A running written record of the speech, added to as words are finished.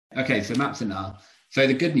Okay, so maps in R. So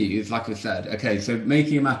the good news, like I said, okay, so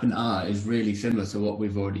making a map in R is really similar to what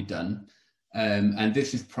we've already done. And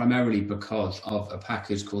this is primarily because of a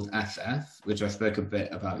package called SF, which I spoke a bit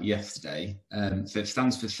about yesterday. So it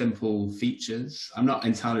stands for simple features. I'm not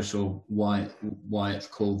entirely sure why it's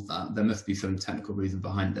called that. There must be some technical reason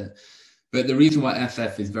behind it. But the reason why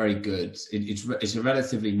SF is very good, it's a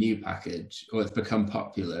relatively new package, or it's become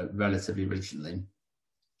popular relatively recently.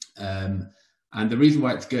 And the reason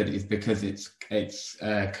why it's good is because it's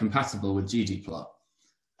compatible with ggplot.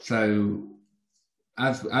 So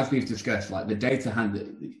as we've discussed, like the data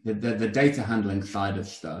handling side of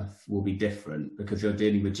stuff will be different because you're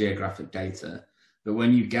dealing with geographic data. But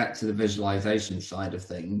when you get to the visualization side of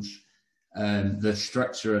things, the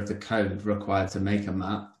structure of the code required to make a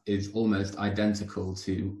map is almost identical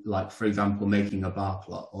to, like, for example, making a bar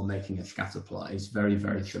plot or making a scatter plot. It's very,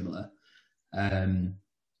 very similar.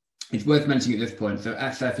 It's worth mentioning at this point, so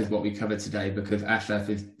SF is what we covered today because SF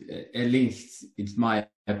is, at least it's my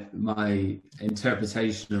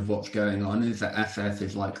interpretation of what's going on, is that SF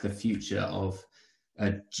is like the future of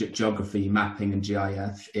geography, mapping and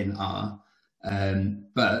GIS in R.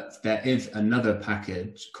 But there is another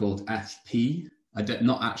package called SP. I'm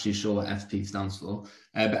not actually sure what SP stands for,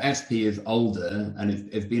 but SP is older and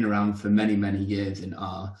it's been around for many, many years in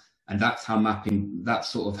R. And that's how that's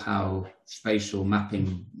sort of how spatial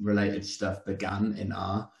mapping related stuff began in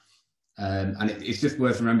R. And it's just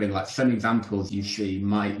worth remembering, like, some examples you see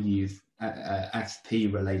might use SP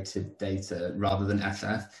related data rather than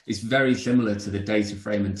SF. It's very similar to the data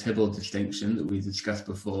frame and Tibble distinction that we discussed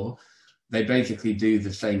before. They basically do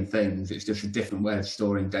the same things. It's just a different way of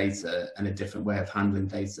storing data and a different way of handling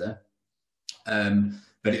data.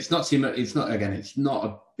 But it's not too much. It's not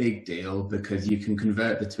a big deal because you can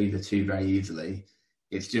convert between the two very easily.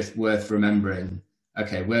 It's just worth remembering,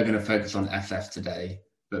 okay, we're going to focus on SF today,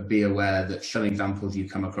 but be aware that some examples you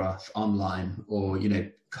come across online or, you know,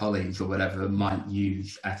 colleagues or whatever might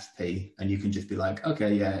use SP, and you can just be like,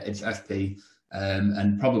 okay, yeah, it's SP.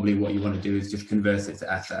 And probably what you want to do is just convert it to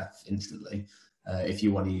SF instantly if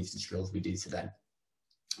you want to use the skills we do today.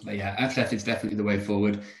 But yeah, SF is definitely the way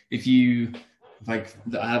forward.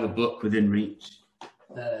 I have a book within reach.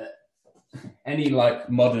 Any like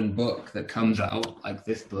modern book that comes out, like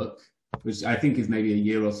this book, which I think is maybe a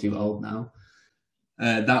year or two old now,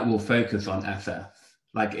 that will focus on SF.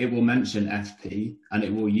 Like, it will mention SP and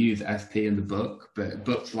it will use SP in the book, but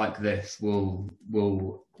books like this will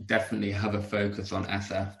definitely have a focus on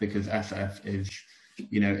SF because SF is,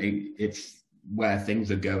 you know, it's where things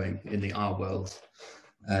are going in the R world.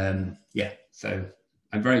 Yeah, so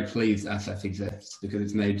I'm very pleased SF exists because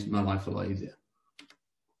it's made my life a lot easier.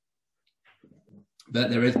 But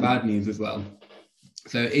there is bad news as well.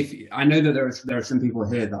 So I know that there are some people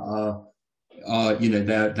here that are you know,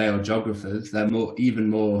 they are geographers. They're even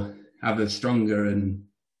more have a stronger and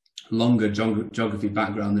longer geography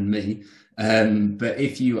background than me. But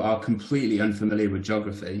if you are completely unfamiliar with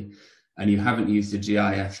geography and you haven't used a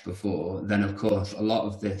GIS before, then of course a lot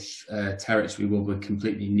of this territory will be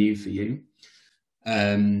completely new for you.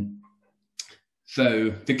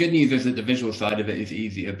 So the good news is that the visual side of it is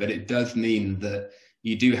easier, but it does mean that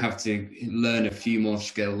you do have to learn a few more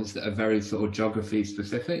skills that are very sort of geography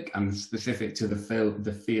specific and specific to the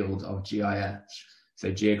field of GIS,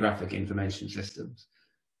 so geographic information systems,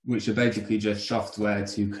 which are basically just software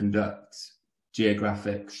to conduct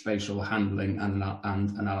geographic spatial handling and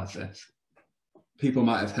analysis. People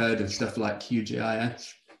might have heard of stuff like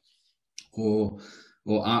QGIS or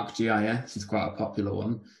ArcGIS is quite a popular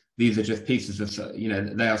one. These are just pieces of, you know,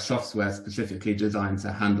 they are software specifically designed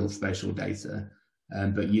to handle spatial data,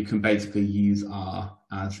 but you can basically use R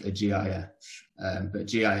as a GIS, but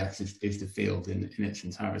GIS is the field in its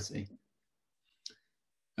entirety.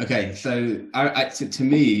 Okay, so to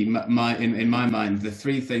me, in my mind, the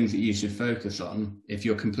three things that you should focus on if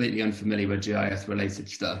you're completely unfamiliar with GIS related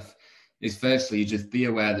stuff is, firstly, just be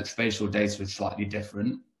aware that spatial data is slightly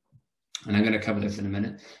different. And I'm going to cover this in a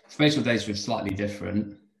minute. Spatial data is slightly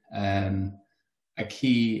different. A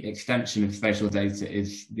key extension of spatial data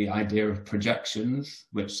is the idea of projections,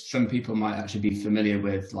 which some people might actually be familiar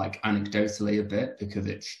with, like anecdotally a bit, because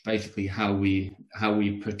it's basically how we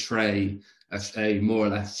portray a more or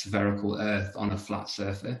less spherical Earth on a flat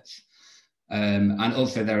surface. And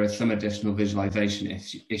also there are some additional visualization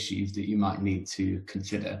issues that you might need to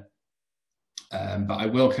consider. But I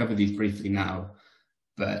will cover these briefly now.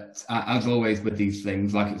 But as always with these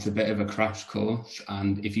things, like, it's a bit of a crash course.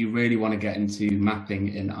 And if you really want to get into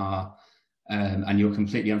mapping in R, and you're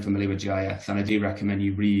completely unfamiliar with GIS, and I do recommend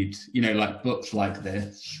you read, you know, like books like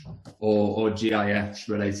this or GIS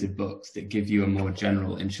related books that give you a more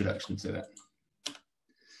general introduction to it.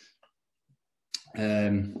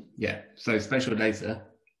 Yeah, so spatial data.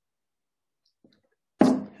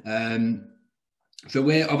 So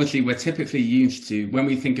we're typically used to, when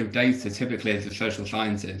we think of data, typically as a social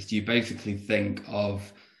scientist, you basically think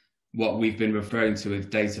of what we've been referring to as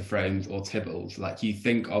data frames or tables. Like you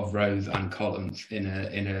think of rows and columns in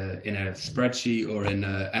a spreadsheet or in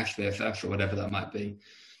a SPSS or whatever that might be.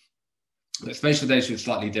 But spatial data is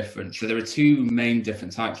slightly different. So there are two main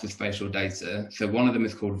different types of spatial data. So one of them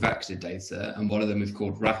is called vector data and one of them is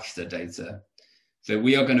called raster data. So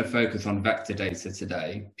we are going to focus on vector data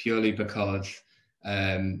today, purely because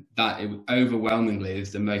that overwhelmingly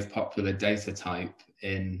is the most popular data type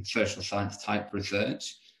in social science type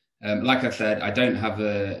research. Like I said, I don't have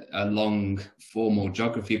a long formal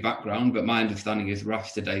geography background, but my understanding is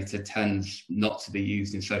raster data tends not to be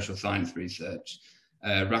used in social science research.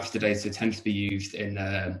 Raster data tends to be used in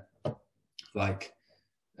like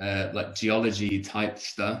geology type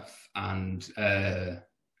stuff and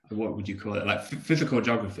what would you call it? Like physical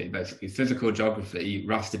geography, basically. Physical geography,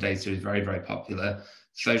 raster data is very, very popular.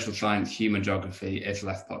 Social science, human geography is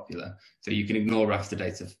less popular. So you can ignore raster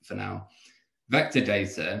data for now. Vector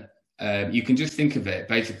data, you can just think of it,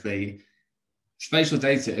 basically, spatial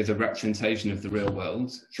data is a representation of the real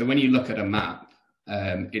world. So when you look at a map,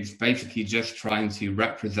 it's basically just trying to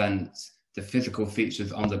represent the physical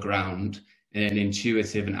features on the ground in an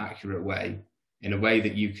intuitive and accurate way, in a way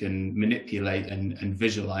that you can manipulate and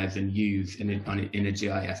visualize and use in a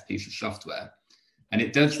GIS piece of software. And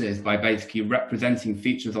it does this by basically representing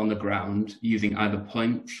features on the ground using either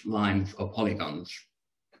points, lines, or polygons.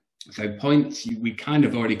 So points, we kind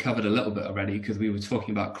of already covered a little bit already because we were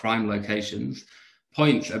talking about crime locations.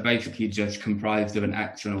 Points are basically just comprised of an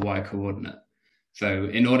X and a Y coordinate. So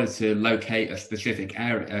in order to locate a specific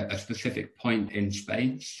area, a specific point in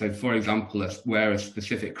space, so for example, where a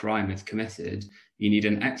specific crime is committed, you need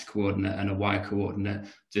an X coordinate and a Y coordinate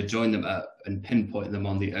to join them up and pinpoint them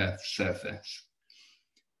on the Earth's surface.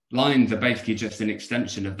 Lines are basically just an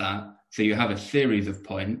extension of that. So you have a series of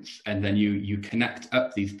points and then you connect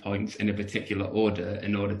up these points in a particular order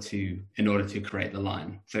in order to create the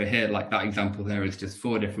line. So here, like that example there is just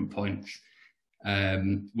 4 different points.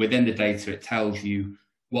 Within the data, it tells you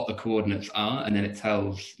what the coordinates are, and then it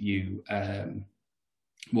tells you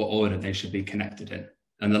what order they should be connected in.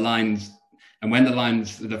 And the lines, and when the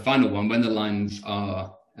lines, the final one, when the lines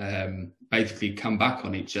are basically come back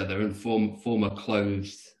on each other and form a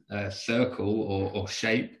closed circle or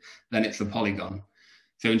shape, then it's a polygon.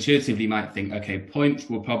 So intuitively you might think, okay, points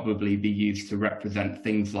will probably be used to represent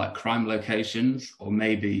things like crime locations, or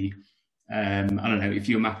maybe I don't know, if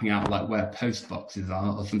you're mapping out like where post boxes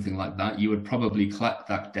are or something like that, you would probably collect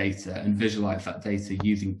that data and visualize that data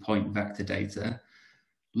using point vector data.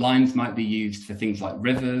 Lines might be used for things like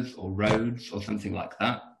rivers or roads or something like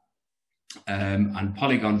that. And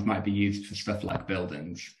polygons might be used for stuff like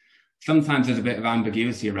buildings. Sometimes there's a bit of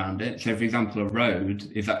ambiguity around it. So for example, a road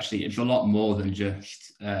is actually, it's a lot more than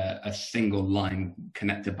just a single line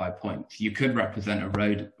connected by points. You could represent a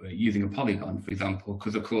road using a polygon, for example,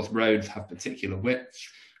 because of course roads have particular widths.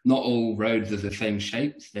 Not all roads are the same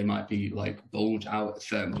shapes. They might be like bulge out at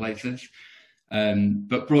certain places.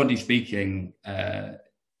 But broadly speaking,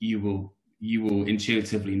 you will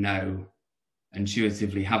intuitively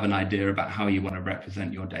have an idea about how you want to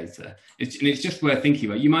represent your data. And it's just worth thinking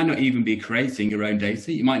about. You might not even be creating your own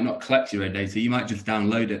data. You might not collect your own data. You might just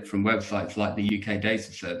download it from websites like the UK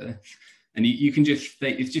Data Service. And you can just,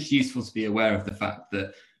 it's just useful to be aware of the fact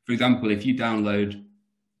that, for example, if you download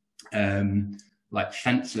like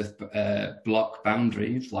census block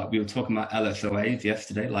boundaries, like we were talking about LSOAs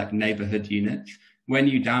yesterday, like neighborhood units, when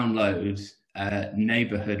you download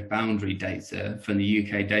neighborhood boundary data from the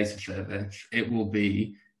UK Data Service, it will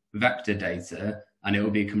be vector data and it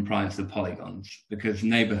will be comprised of polygons, because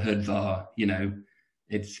neighborhoods are, you know,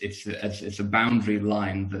 it's a boundary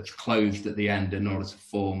line that's closed at the end in order to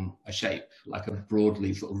form a shape, like a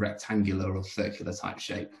broadly sort of rectangular or circular type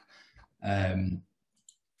shape.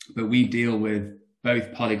 But we deal with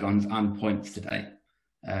both polygons and points today.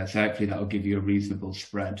 So hopefully that will give you a reasonable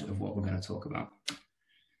spread of what we're going to talk about.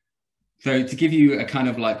 So to give you a kind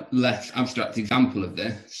of like less abstract example of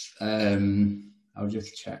this, I'll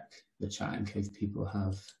just check the chat in case people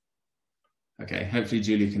have. Okay, hopefully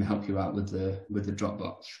Julia can help you out with the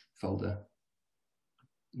Dropbox folder.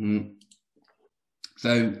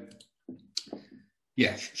 So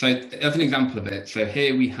yes, so as an example of it, so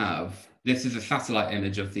here we have, this is a satellite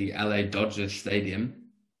image of the LA Dodgers Stadium.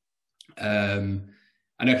 And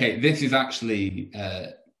okay, this is actually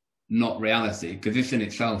not reality, because this in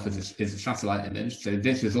itself is a satellite image. So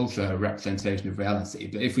this is also a representation of reality.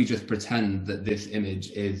 But if we just pretend that this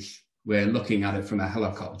image is, we're looking at it from a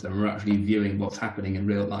helicopter and we're actually viewing what's happening in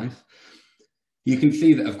real life, you can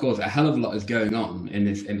see that, of course, a hell of a lot is going on in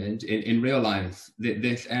this image. In real life,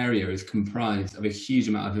 this area is comprised of a huge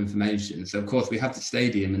amount of information. So, of course, we have the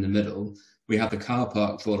stadium in the middle. We have the car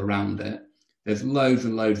parks all around it. There's loads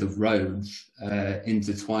and loads of roads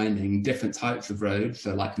intertwining, different types of roads.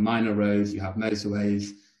 So like minor roads, you have motorways.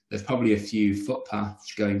 There's probably a few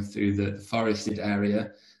footpaths going through the forested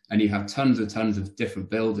area. And you have tons of different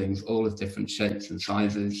buildings, all of different shapes and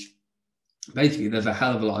sizes. Basically, there's a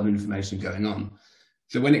hell of a lot of information going on.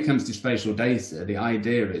 So when it comes to spatial data, the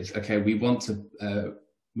idea is, okay, we want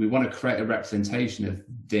to create a representation of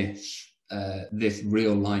this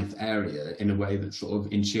real life area in a way that's sort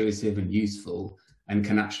of intuitive and useful and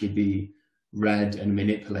can actually be read and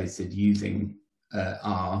manipulated using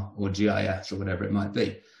R or GIS or whatever it might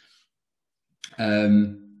be.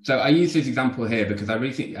 So I use this example here because I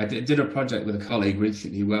did a project with a colleague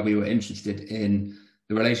recently where we were interested in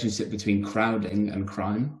the relationship between crowding and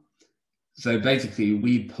crime. So basically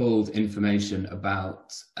we pulled information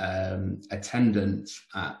about attendance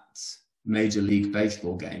at Major League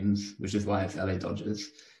Baseball games, which is why it's LA Dodgers,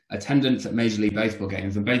 attendance at Major League Baseball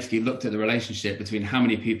games, and basically looked at the relationship between how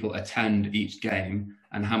many people attend each game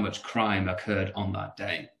and how much crime occurred on that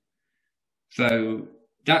day. So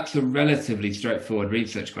that's a relatively straightforward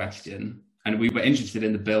research question. And we were interested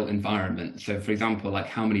in the built environment. So for example, like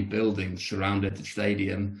how many buildings surrounded the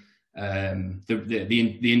stadium,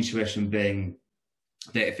 the intuition being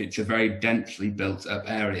that if it's a very densely built up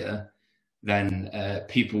area, then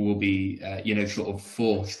people will be, sort of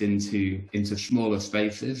forced into smaller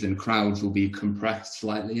spaces, and crowds will be compressed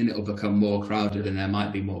slightly, and it'll become more crowded, and there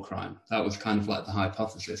might be more crime. That was kind of like the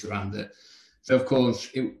hypothesis around it. So of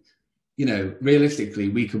course, realistically,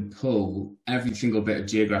 we could pull every single bit of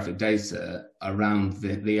geographic data around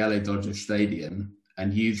the LA Dodgers stadium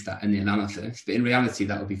and use that in the analysis. But in reality,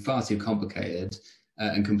 that would be far too complicated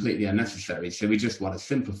and completely unnecessary. So we just want to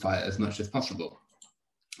simplify it as much as possible.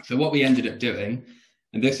 So what we ended up doing,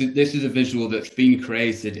 and this is a visual that's been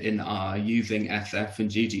created in R using SF and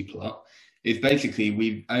ggplot, is basically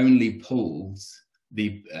we've only pulled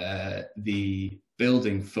the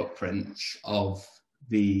building footprints of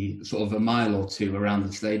the sort of a mile or two around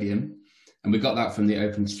the stadium, and we got that from the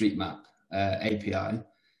OpenStreetMap API,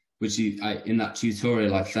 which in that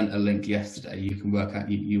tutorial I sent a link yesterday. You can work out,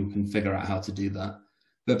 you can figure out how to do that.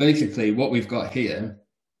 But basically, what we've got here,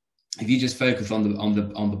 if you just focus on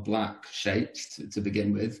the black shapes to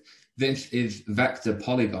begin with, this is vector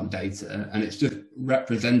polygon data, and it's just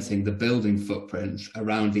representing the building footprints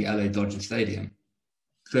around the LA Dodgers Stadium.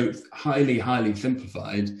 So it's highly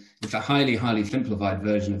simplified. It's a highly simplified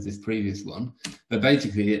version of this previous one, but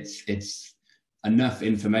basically it's enough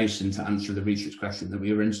information to answer the research question that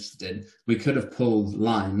we were interested in. We could have pulled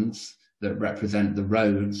lines that represent the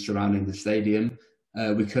roads surrounding the stadium.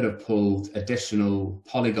 We could have pulled additional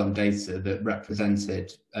polygon data that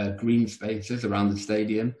represented green spaces around the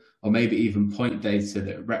stadium, or maybe even point data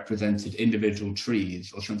that represented individual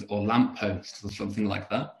trees or something, or lampposts or something like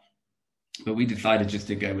that. But we decided just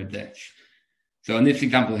to go with this. So in this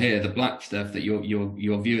example here, the black stuff that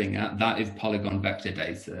you're viewing at, that is polygon vector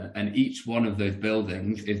data, and each one of those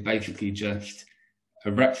buildings is basically just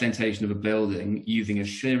a representation of a building using a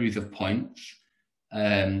series of points.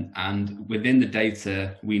 And within the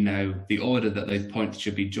data, we know the order that those points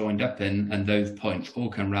should be joined up in, and those points all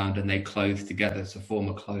come round and they close together to form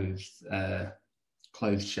a closed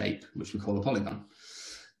shape, which we call a polygon.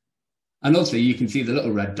 And also you can see the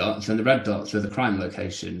little red dots, and the red dots are the crime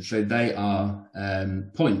location. So they are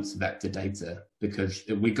points vector data, because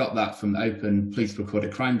we got that from open police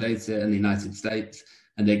recorded crime data in the United States,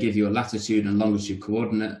 and they give you a latitude and longitude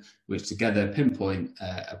coordinate, which together pinpoint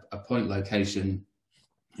a point location,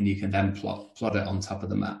 and you can then plot it on top of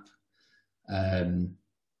the map.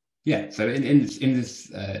 So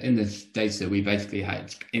in this data, we basically had,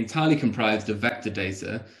 it's entirely comprised of vector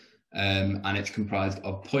data, and it's comprised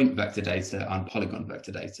of point vector data and polygon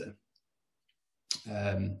vector data.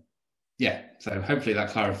 So hopefully that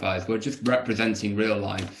clarifies. We're just representing real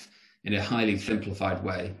life in a highly simplified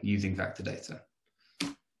way using vector data.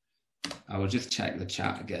 I will just check the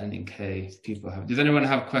chat again in case people have. Does anyone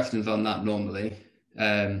have questions on that normally?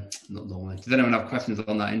 Not normally. Does anyone have questions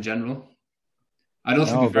on that in general? I'd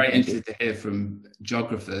also be very interested to hear from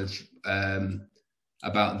geographers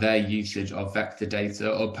about their usage of vector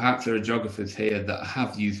data, or perhaps there are geographers here that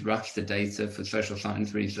have used raster data for social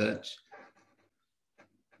science research.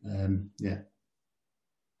 Yeah.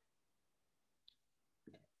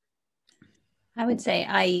 I would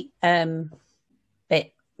say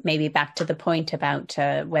but maybe back to the point about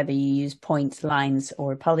whether you use points, lines,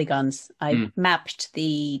 or polygons. I mapped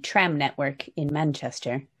the tram network in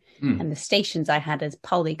Manchester, and the stations I had as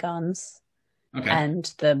polygons, and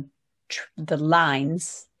the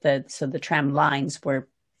lines, so the tram lines were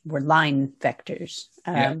line vectors.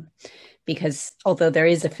 Because although there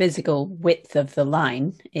is a physical width of the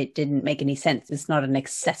line, it didn't make any sense. It's not an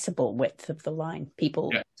accessible width of the line.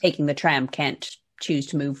 People taking the tram can't choose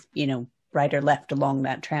to move, right or left along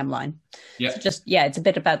that tram line. So it's a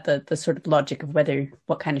bit about the sort of logic of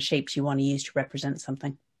what kind of shapes you want to use to represent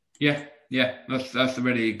something. That's a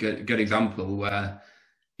really good example where,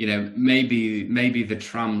 maybe the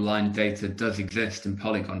tram line data does exist in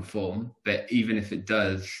polygon form, but even if it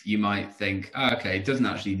does, you might think, okay, it doesn't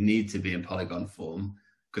actually need to be in polygon form,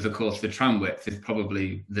 because of course the tram width is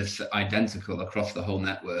probably this identical across the whole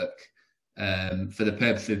network. For the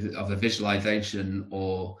purposes of a visualization,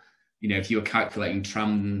 or if you were calculating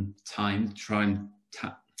tram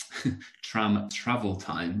travel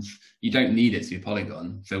times, you don't need it to be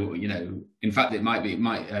polygon. So in fact, it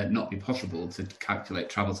might not be possible to calculate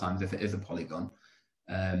travel times if it is a polygon.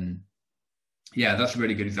 That's a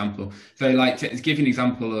really good example. So, like, to give you an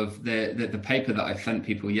example of the paper that I sent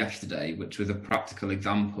people yesterday, which was a practical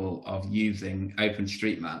example of using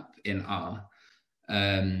OpenStreetMap in R.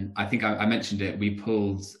 I think I mentioned it. We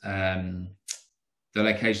pulled the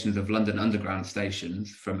locations of London Underground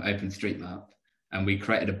stations from OpenStreetMap, and we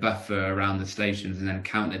created a buffer around the stations and then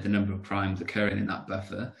counted the number of crimes occurring in that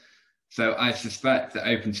buffer. So I suspect that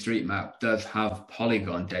OpenStreetMap does have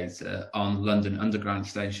polygon data on London Underground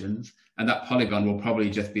stations, and that polygon will probably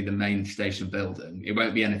just be the main station building. It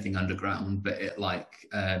won't be anything underground, but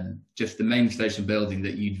just the main station building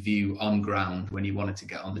that you'd view on ground when you wanted to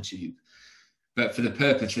get on the tube. But for the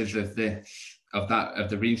purposes of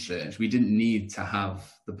the research, we didn't need to have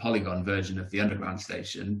the polygon version of the underground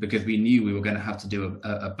station, because we knew we were going to have to do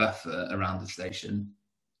a buffer around the station.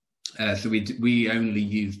 So we only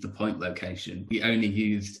used the point location. We only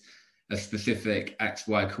used a specific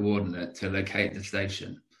XY coordinate to locate the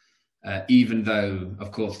station. Even though,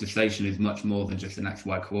 of course, the station is much more than just an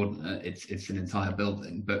XY coordinate, it's an entire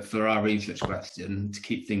building. But for our research question, to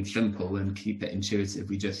keep things simple and keep it intuitive,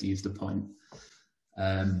 we just used a point.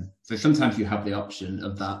 So sometimes you have the option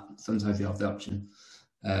of that. Sometimes you have the option.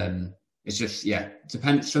 It's just,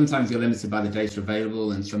 depends. Sometimes you're limited by the data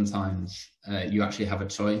available, and sometimes you actually have a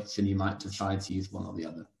choice and you might decide to use one or the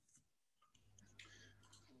other.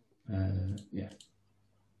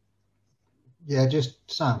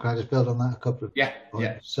 Sam, can I just build on that a couple of points?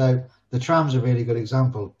 Yeah. So the tram's a really good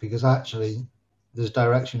example, because actually there's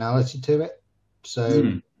directionality to it.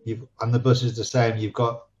 So and the bus is the same. You've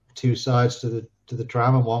got two sides to the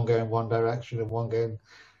tram, and one going one direction and one going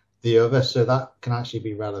the other. So that can actually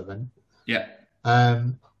be relevant.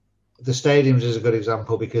 The stadiums is a good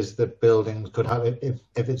example, because the buildings could have, if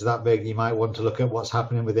it's that big, you might want to look at what's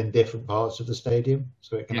happening within different parts of the stadium.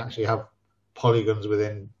 So it can actually have polygons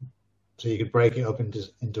within. So you could break it up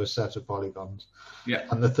into a set of polygons.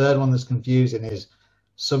 And the third one that's confusing is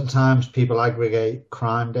sometimes people aggregate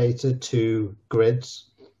crime data to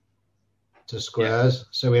grids, to squares.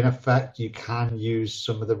 So in effect, you can use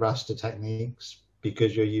some of the raster techniques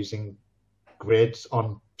because you're using grids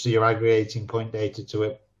on. So you're aggregating point data to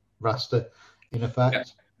a raster in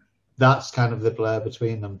effect. That's kind of the blur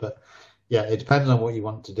between them. But it depends on what you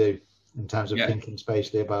want to do in terms of thinking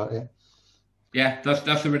spatially about it. Yeah,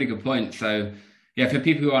 that's a really good point. So, for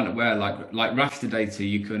people who aren't aware, like raster data,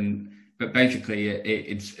 you can, but basically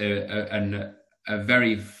it's a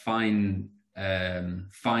very fine-grained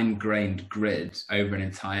grid over an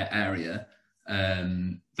entire area.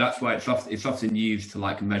 That's why it's often used to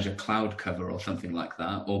like measure cloud cover or something like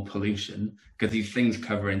that, or pollution, because these things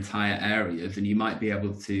cover entire areas, and you might be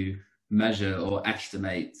able to measure or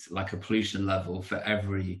estimate like a pollution level for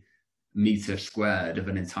every meter squared of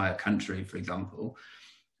an entire country, for example,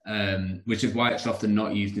 which is why it's often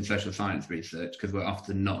not used in social science research, because we're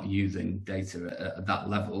often not using data at that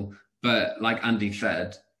level. But like Andy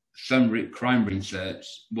said, some crime research,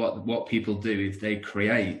 what people do is they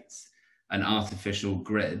create an artificial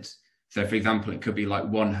grid. So for example, it could be like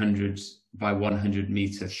 100 by 100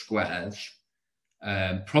 meter squares,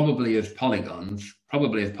 probably as polygons,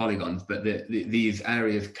 but these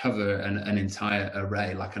areas cover an entire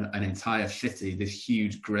array, like an entire city, this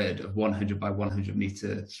huge grid of 100 by 100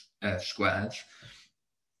 meter squares.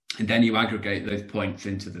 And then you aggregate those points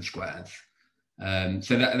into the squares.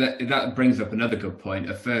 So that brings up another good point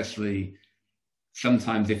of, firstly,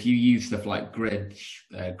 sometimes if you use stuff like grid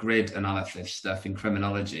analysis stuff in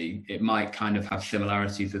criminology, it might kind of have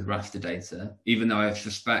similarities with raster data, even though I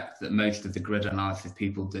suspect that most of the grid analysis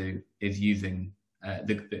people do is using,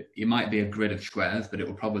 it might be a grid of squares, but it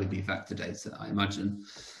will probably be vector data, I imagine.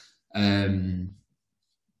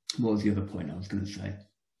 What was the other point I was going to say?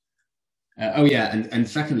 Oh yeah, and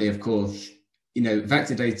secondly, of course, you know,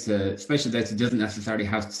 vector data, spatial data doesn't necessarily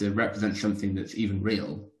have to represent something that's even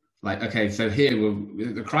real. Like, okay, so here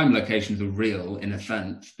the crime locations are real in a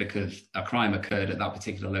sense because a crime occurred at that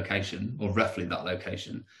particular location, or roughly that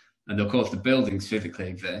location. And of course, the buildings physically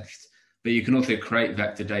exist, but you can also create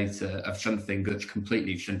vector data of something that's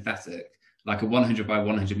completely synthetic. Like a 100 by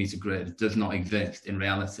 100 meter grid does not exist in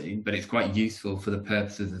reality, but it's quite useful for the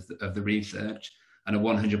purposes of the research. And a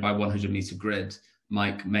 100 by 100 meter grid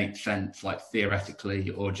might make sense, like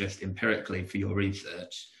theoretically or just empirically for your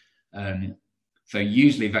research. So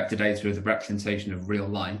usually vector data is a representation of real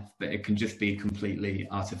life, but it can just be completely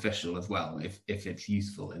artificial as well if it's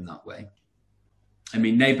useful in that way. I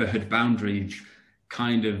mean, neighborhood boundaries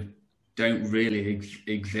kind of don't really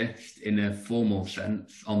exist in a formal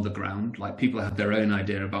sense on the ground. Like, people have their own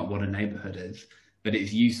idea about what a neighborhood is, but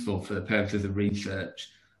it's useful for the purposes of research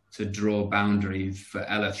to draw boundaries for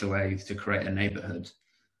LSOAs to create a neighborhood.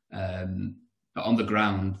 But on the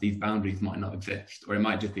ground, these boundaries might not exist, or it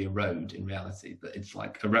might just be a road in reality, but it's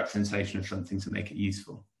like a representation of something to make it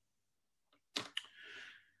useful.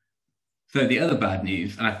 So the other bad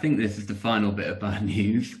news, and I think this is the final bit of bad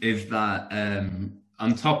news, is that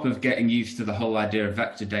on top of getting used to the whole idea of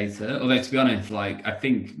vector data, although to be honest, like, I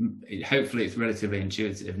think hopefully it's relatively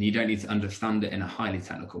intuitive and you don't need to understand it in a highly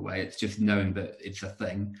technical way. It's just knowing that it's a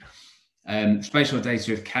thing. Spatial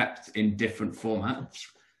data is kept in different formats.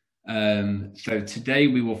 So today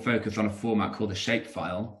we will focus on a format called a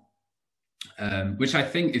shapefile, which I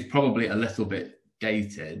think is probably a little bit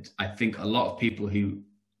dated. I think a lot of people who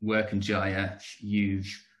work in GIS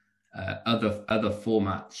use other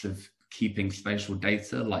formats of keeping spatial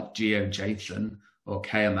data, like GeoJSON or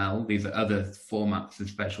KML. These are other formats of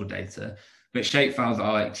spatial data, but shapefiles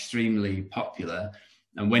are extremely popular.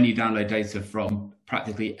 And when you download data from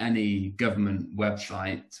practically any government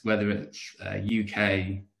website, whether it's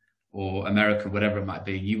UK or America, whatever it might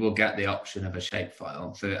be, you will get the option of a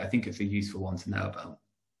shapefile. So I think it's a useful one to know about.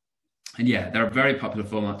 And yeah, there are very popular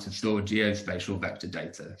formats to store geospatial vector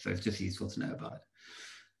data. So it's just useful to know about it.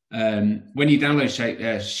 When you download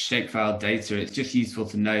shapefile data, it's just useful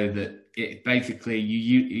to know that it basically,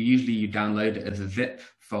 usually you download it as a zip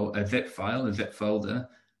file, a zip folder,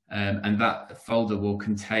 and that folder will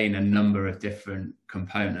contain a number of different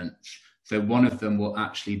components. So one of them will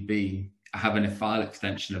actually be having a file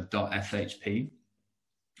extension of .shp,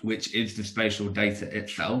 which is the spatial data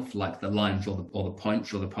itself, like the lines or the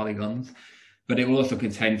points or the polygons. But it will also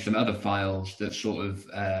contain some other files that sort of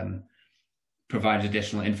provide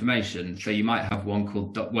additional information. So you might have one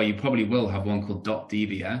called, well, you probably will have one called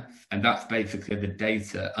 .dbf, and that's basically the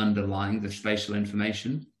data underlying the spatial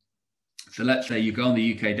information. So let's say you go on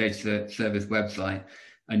the UK Data Service website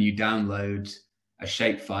and you download a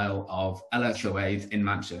shapefile of LSOAs in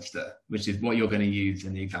Manchester, which is what you're going to use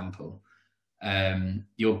in the example.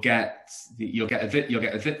 You'll get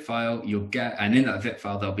a zip file, and in that zip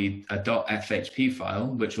file there'll be a .shp file,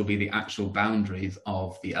 which will be the actual boundaries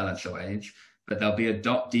of the LSOAs, but there'll be a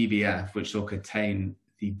 .dbf, which will contain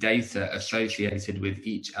the data associated with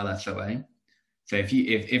each LSOA. So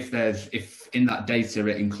if in that data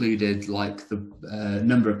it included like the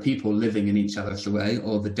number of people living in each LSOA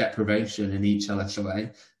or the deprivation in each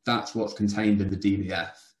LSOA, that's what's contained in the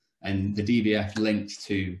DBF, and the DBF links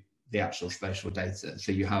to the actual spatial data.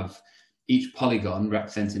 So you have each polygon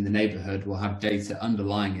representing the neighborhood will have data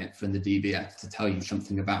underlying it from the DBF to tell you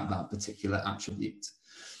something about that particular attribute.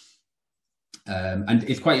 And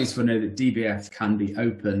it's quite useful to know that DBFs can be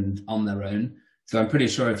opened on their own. So I'm pretty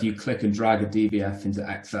sure if you click and drag a DBF into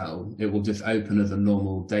Excel, it will just open as a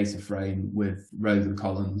normal data frame with rows and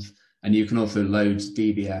columns. And you can also load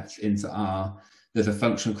DBFs into R. There's a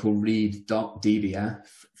function called read.dbf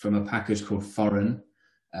from a package called foreign.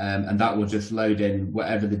 And that will just load in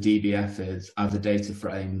whatever the DBF is as a data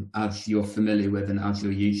frame, as you're familiar with and as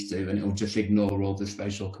you're used to, and it will just ignore all the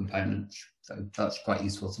spatial components. So that's quite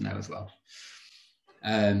useful to know as well.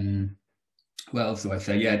 What else do I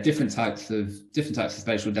say? Yeah, different types of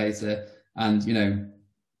spatial data, and you know,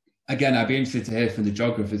 again, I'd be interested to hear from the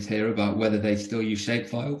geographers here about whether they still use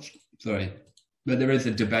shapefiles. Sorry, but there is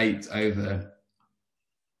a debate over,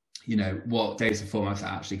 you know, what data formats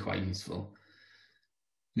are actually quite useful.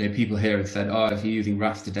 People here have said, oh, if you're using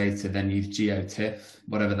raster data, then use GeoTIFF,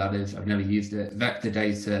 whatever that is. I've never used it. Vector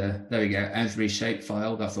data, there we go. Esri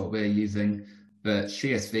shapefile, that's what we're using. But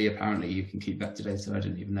CSV, apparently you can keep vector data. I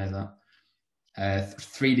didn't even know that.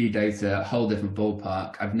 3D data, a whole different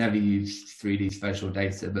ballpark. I've never used 3D spatial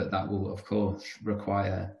data, but that will, of course,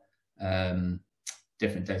 require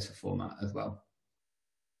different data format as well.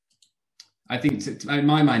 I think, in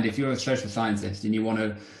my mind, if you're a social scientist and you want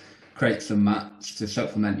to create some maps to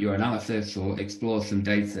supplement your analysis or explore some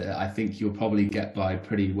data, I think you'll probably get by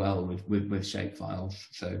pretty well with shapefiles.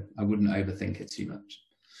 So I wouldn't overthink it too much.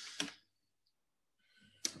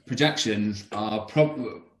 Projections are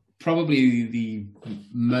probably the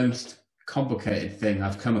most complicated thing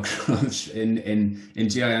I've come across in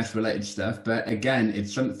GIS related stuff. But again,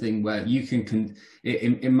 it's something where you can,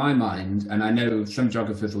 in my mind, and I know some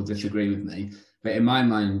geographers will disagree with me, but in my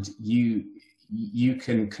mind, you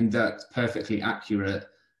can conduct perfectly accurate,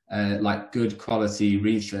 like good quality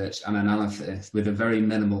research and analysis with a very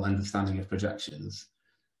minimal understanding of projections,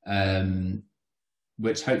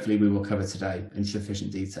 which hopefully we will cover today in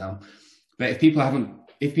sufficient detail. But if people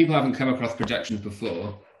haven't come across projections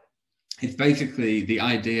before, it's basically the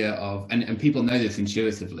idea of, and people know this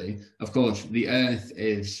intuitively, of course, the Earth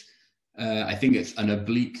is, I think it's an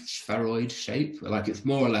oblique spheroid shape, like it's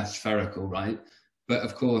more or less spherical, right? But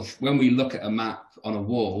of course, when we look at a map on a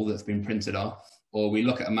wall that's been printed off, or we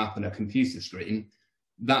look at a map on a computer screen,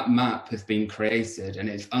 that map has been created and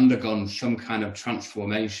it's undergone some kind of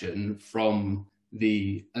transformation from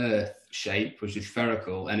the Earth shape, which is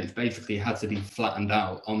spherical, and it's basically had to be flattened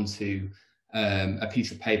out onto a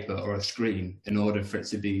piece of paper or a screen in order for it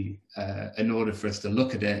to be, in order for us to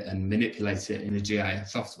look at it and manipulate it in a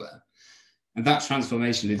GIS software. And that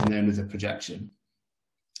transformation is known as a projection.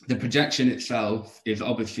 The projection itself is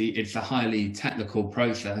obviously, it's a highly technical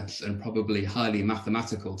process and probably highly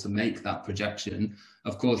mathematical to make that projection.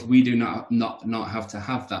 Of course, we do not have to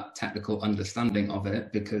have that technical understanding of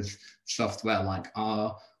it, because software like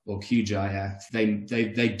R or QGIS,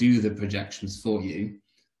 they do the projections for you.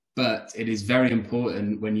 But it is very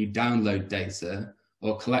important when you download data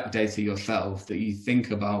or collect data yourself that you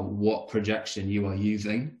think about what projection you are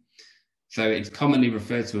using. So it's commonly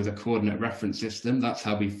referred to as a coordinate reference system. That's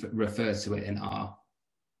how we refer to it in R.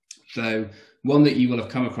 So one that you will have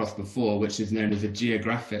come across before, which is known as a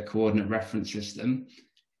geographic coordinate reference system,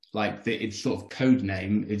 like its sort of code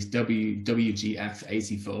name is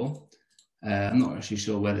WGF84. I'm not actually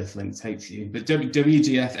sure where this link takes you, but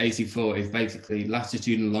WGF84 is basically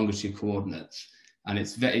latitude and longitude coordinates. And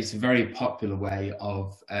it's a very popular way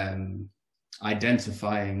of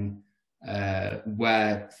identifying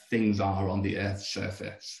where things are on the Earth's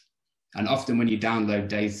surface. And often when you download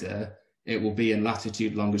data, it will be in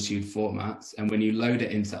latitude, longitude formats. And when you load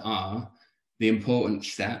it into R, the important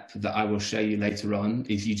step that I will show you later on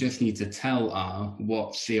is you just need to tell R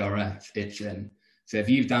what CRF it's in. So if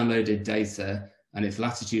you've downloaded data and it's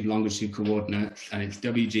latitude, longitude coordinates and it's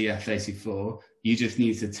WGF84, you just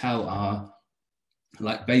need to tell R,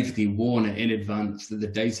 like basically warn it in advance that the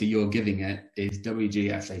data you're giving it is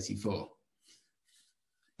WGF84.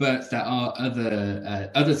 But there are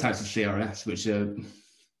other types of CRFs which are,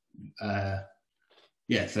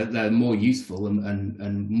 so they're more useful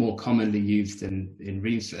and more commonly used in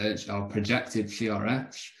research are projected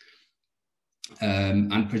CRFs.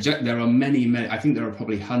 There are many, I think there are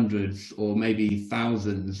probably hundreds or maybe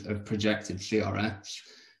thousands of projected CRFs.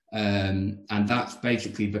 And that's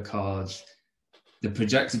basically because the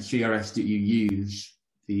projected CRFs that you use,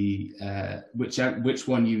 which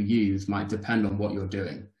one you use might depend on what you're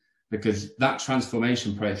doing, because that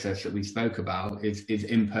transformation process that we spoke about is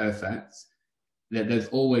imperfect. There's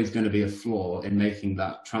always going to be a flaw in making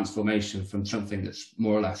that transformation from something that's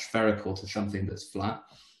more or less spherical to something that's flat.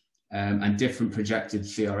 And different projected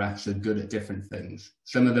CRFs are good at different things.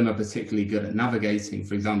 Some of them are particularly good at navigating,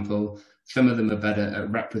 for example. Some of them are better at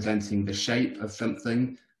representing the shape of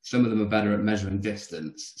something. Some of them are better at measuring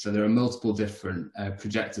distance. So there are multiple different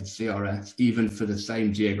projected CRFs, even for the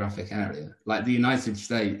same geographic area. Like the United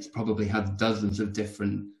States probably has dozens of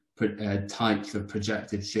different types of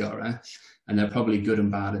projected CRFs, and they're probably good and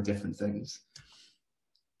bad at different things.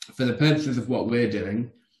 For the purposes of what we're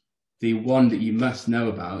doing, the one that you must know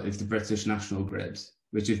about is the British National Grid,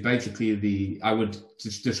 which is basically I would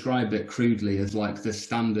just describe it crudely as like the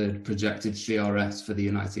standard projected CRS for the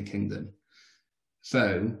United Kingdom.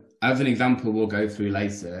 So as an example we'll go through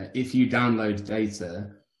later, if you download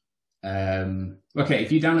data,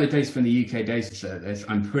 if you download data from the UK Data Service,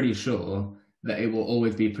 I'm pretty sure that it will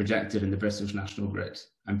always be projected in the British National Grid.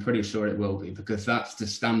 I'm pretty sure it will be, because that's the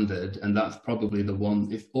standard, and that's probably the one,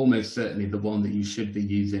 it's almost certainly the one that you should be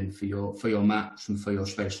using for your maps and for your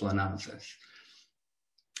spatial analysis.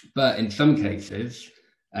 But in some cases,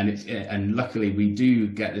 and luckily we do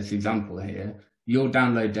get this example here, you'll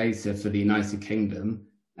download data for the United Kingdom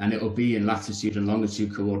and it will be in latitude and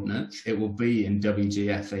longitude coordinates. It will be in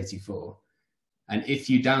WGS84. And if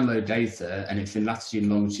you download data and it's in latitude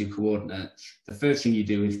and longitude coordinates, the first thing you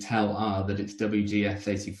do is tell R that it's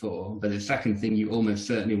WGS84. But the second thing you almost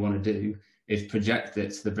certainly want to do is project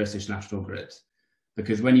it to the British National Grid.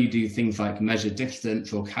 Because when you do things like measure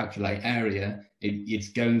distance or calculate area, it's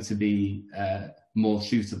going to be more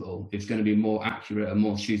suitable. It's going to be more accurate and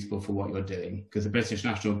more suitable for what you're doing, because the British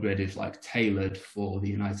National Grid is like tailored for the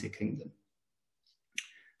United Kingdom.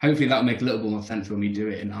 Hopefully that'll make a little bit more sense when we do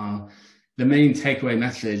it in R. The main takeaway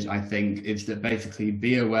message, I think, is that basically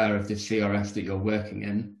be aware of the CRS that you're working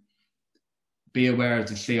in. Be aware of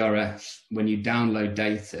the CRS when you download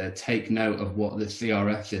data. Take note of what the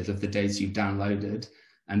CRS is of the data you've downloaded,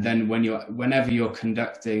 and then whenever you're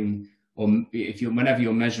conducting, or whenever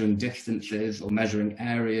you're measuring distances or measuring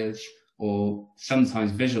areas, or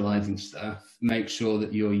sometimes visualizing stuff, make sure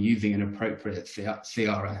that you're using an appropriate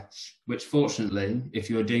CRS. Which, fortunately, if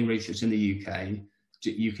you're doing research in the UK,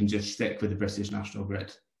 you can just stick with the British National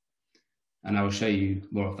Grid. And I will show you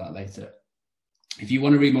more of that later. If you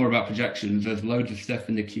want to read more about projections, there's loads of stuff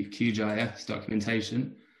in the QGIS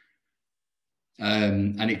documentation.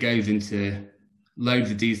 And it goes into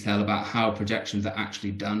loads of detail about how projections are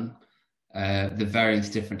actually done, the various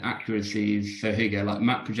different accuracies. So here you go, like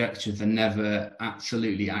map projections are never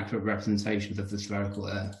absolutely accurate representations of the spherical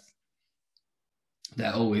Earth.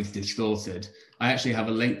 They're always distorted. I actually have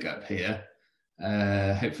a link up here.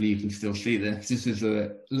 Hopefully you can still see this. This is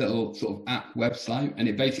a little sort of app website, and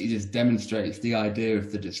it basically just demonstrates the idea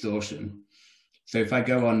of the distortion. So if I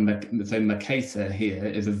go on, so Mercator here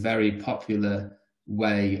is a very popular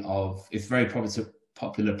way of, it's very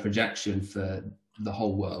popular projection for the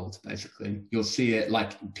whole world, basically. You'll see it,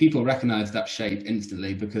 like, people recognize that shape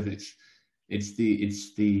instantly because it's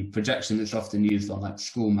the projection that's often used on like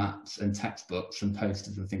school maps and textbooks and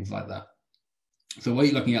posters and things like that. So what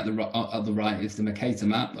you're looking at the right is the Mercator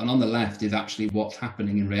map, and on the left is actually what's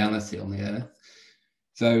happening in reality on the Earth.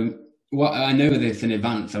 So what I know this in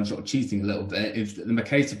advance, I'm sort of cheating a little bit, is that the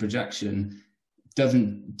Mercator projection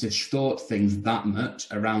doesn't distort things that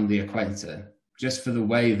much around the equator. Just for the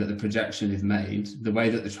way that the projection is made, the way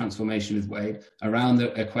that the transformation is made, around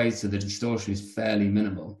the equator, the distortion is fairly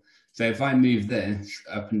minimal. So if I move this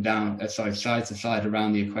up and down, side to side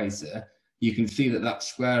around the equator, you can see that that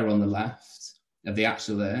square on the left of the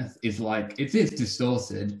actual Earth is like, it is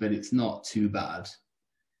distorted, but it's not too bad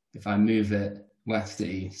if I move it west to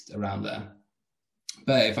east around there.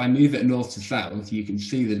 But if I move it north to south, you can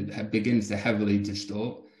see that it begins to heavily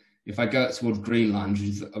distort. If I go up towards Greenland, which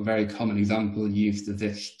is a very common example used of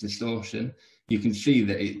this distortion, you can see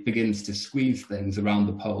that it begins to squeeze things around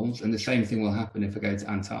the poles, and the same thing will happen if I go to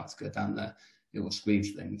Antarctica down there. It will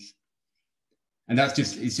squeeze things. And that's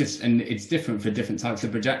and it's different for different types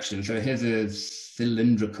of projection. So here's a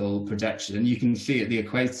cylindrical projection. You can see at the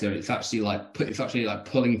equator, it's actually like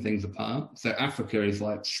pulling things apart. So Africa is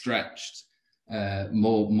like stretched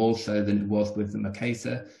more so than it was with the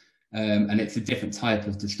Mercator. And it's a different type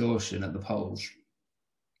of distortion at the poles.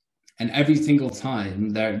 And every single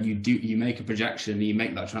time you make a projection and you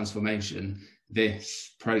make that transformation,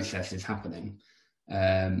 this process is happening.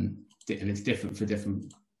 And it's different for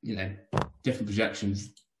different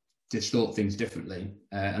projections distort things differently.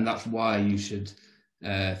 And that's why you should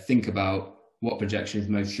think about what projection is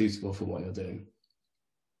most suitable for what you're doing.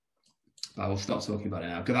 But I will stop talking about it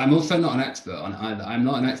now, because I'm also not an expert on either. I'm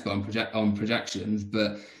not an expert on projections,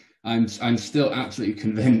 but I'm still absolutely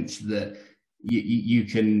convinced that you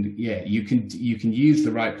can use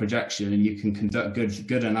the right projection, and you can conduct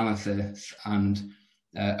good analysis and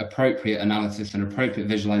appropriate analysis and appropriate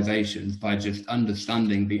visualizations by just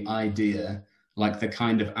understanding the idea, like the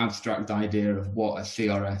kind of abstract idea of what a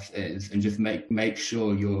CRS is, and just make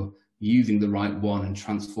sure you're using the right one and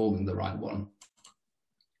transforming the right one.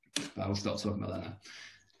 But I will stop talking about that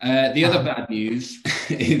now. The other bad news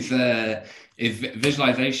is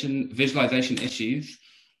visualization issues.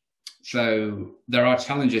 So there are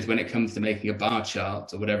challenges when it comes to making a bar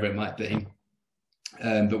chart or whatever it might be.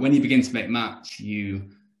 But when you begin to make maps,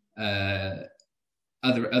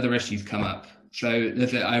 other issues come up. So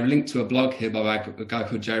I linked to a blog here by a guy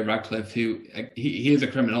called Joe Radcliffe, who he is a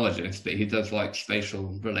criminologist, but he does like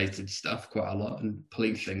spatial related stuff quite a lot, and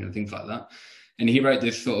policing and things like that. And he wrote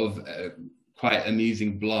this sort of quite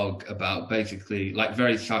amusing blog about basically, like,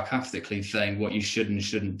 very sarcastically saying what you should and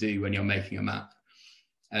shouldn't do when you're making a map.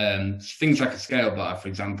 Things like a scale bar, for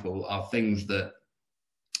example, are things that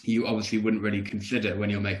you obviously wouldn't really consider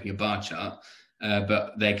when you're making a bar chart,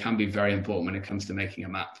 but they can be very important when it comes to making a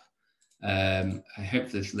map. I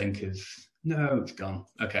hope this link is, no, it's gone.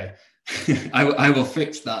 Okay. I will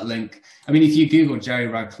fix that link. I mean, if you Google Jerry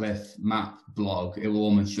Radcliffe map blog, it will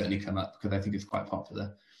almost certainly come up because I think it's quite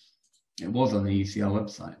popular. It was on the UCL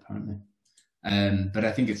website, apparently. But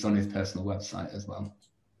I think it's on his personal website as well.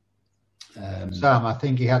 Sam, I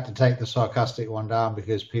think he had to take the sarcastic one down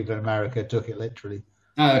because people in America took it literally.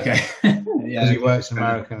 Oh, okay. Because he works in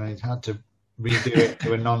America and he's had to redo it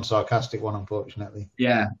to a non-sarcastic one, unfortunately.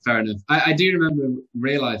 Yeah, fair enough. I do remember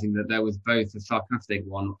realizing that there was both a sarcastic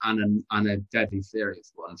one and a deadly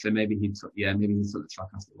serious one. So maybe he took the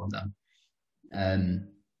sarcastic one down.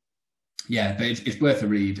 Yeah, but it's worth a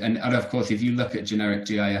read. And of course, if you look at generic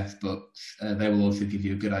GIS books, they will also give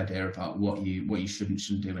you a good idea about what you should and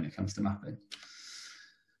shouldn't do when it comes to mapping.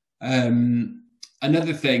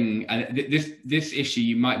 Another thing, and this issue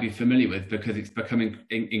you might be familiar with because it's becoming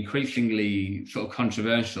increasingly sort of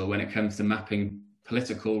controversial when it comes to mapping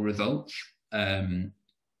political results.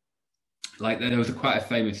 Like there was quite a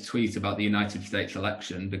famous tweet about the United States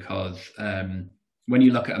election because when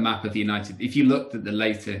you look at a map of the if you looked at the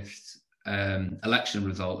latest election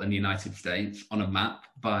result in the United States on a map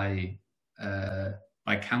by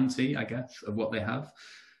county, I guess, of what they have,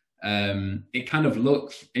 it kind of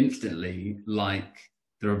looks instantly like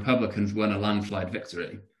the Republicans won a landslide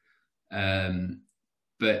victory.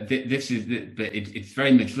 But it's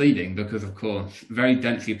very misleading because, of course, very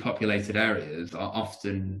densely populated areas are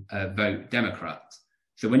often vote Democrat.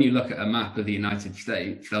 So when you look at a map of the United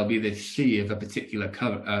States, there'll be this sea of a particular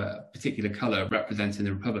color representing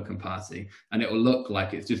the Republican Party, and it will look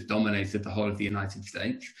like it's just dominated the whole of the United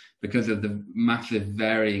States because of the massive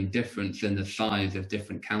varying difference in the size of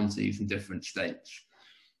different counties and different states.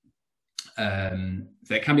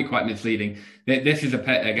 So it can be quite misleading. This is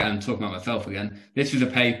again, I'm talking about myself again. This is a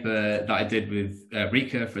paper that I did with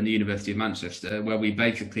Rika from the University of Manchester, where we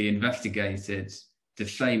basically investigated the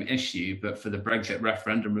same issue, but for the Brexit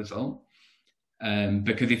referendum result.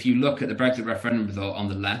 Because if you look at the Brexit referendum result on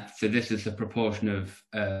the left, so this is the proportion of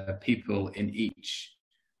people in each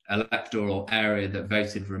electoral area that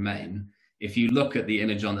voted Remain. If you look at the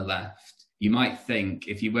image on the left, you might think,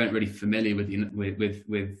 if you weren't really familiar with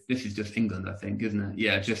this is just England, I think, isn't it?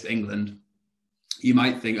 Yeah, just England. You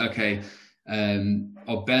might think, okay,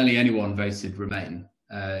 or barely anyone voted Remain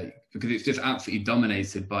because it's just absolutely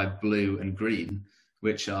dominated by blue and green,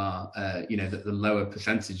 which are, the lower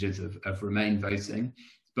percentages of Remain voting.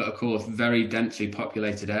 But of course, very densely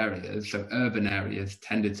populated areas, so urban areas,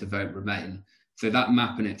 tended to vote Remain. So that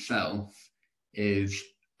map in itself is,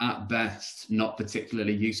 at best, not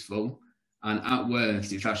particularly useful. And at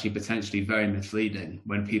worst, it's actually potentially very misleading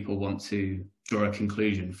when people want to draw a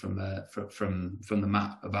conclusion from the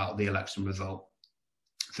map about the election result.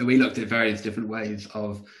 So we looked at various different ways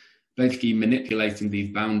of basically manipulating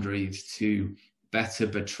these boundaries to better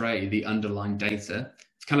portray the underlying data.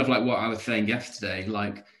 It's kind of like what I was saying yesterday,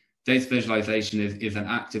 like data visualization is an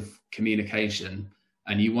active communication,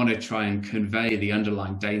 and you want to try and convey the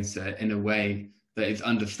underlying data in a way that is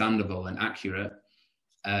understandable and accurate.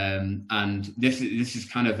 And this is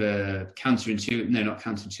kind of a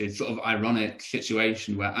counterintuitive, sort of ironic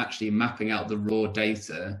situation where actually mapping out the raw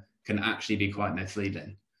data can actually be quite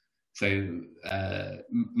misleading. So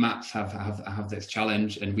maps have this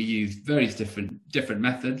challenge, and we use various different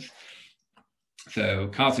methods. So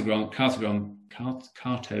cartograms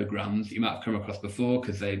you might have come across before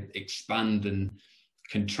because they expand and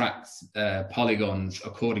contract polygons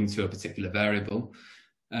according to a particular variable.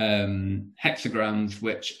 Hexagrams,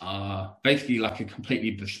 which are basically like a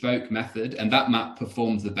completely bespoke method, and that map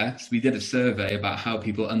performs the best. We did a survey about how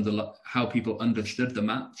people understood the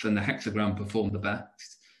maps, and the hexagram performed the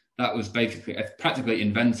best. That was practically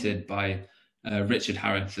invented by Richard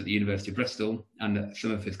Harris at the University of Bristol and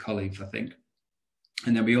some of his colleagues, I think.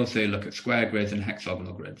 And then we also look at square grids and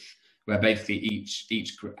hexagonal grids, where basically each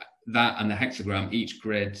that and the hexagram, each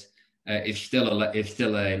grid is still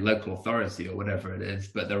a local authority or whatever it is,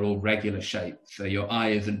 but they're all regular shapes. So your eye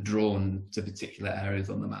isn't drawn to particular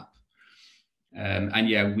areas on the map. And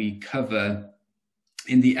yeah, we cover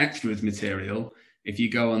in the extras material, if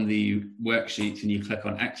you go on the worksheets and you click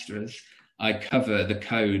on extras, I cover the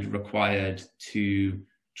code required to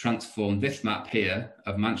transform this map here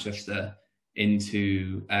of Manchester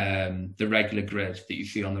into the regular grid that you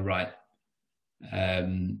see on the right.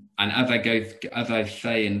 And as I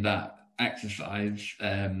say in that exercise,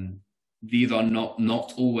 these are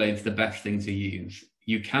not always the best thing to use.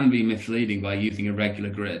 You can be misleading by using a regular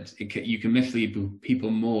grid. You can mislead people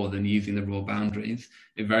more than using the raw boundaries.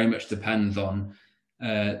 It very much depends on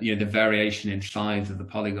the variation in size of the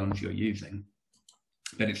polygons you're using.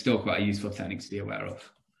 But it's still quite a useful technique to be aware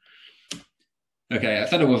of. Okay, I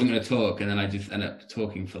said I wasn't going to talk, and then I just ended up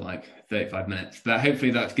talking for like 35 minutes. But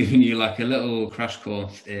hopefully that's given you like a little crash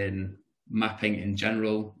course in mapping in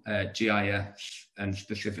general, GIS, and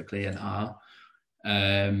specifically in R.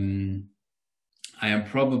 I am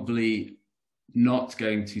probably not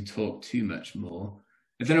going to talk too much more.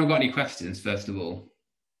 Has anyone got any questions, first of all?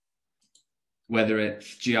 Whether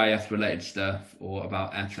it's GIS related stuff or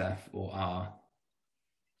about SF or R.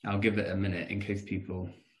 I'll give it a minute in case people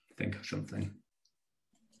think of something.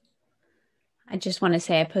 I just want to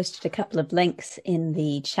say I posted a couple of links in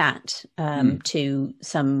the chat to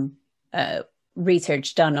some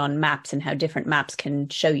research done on maps and how different maps can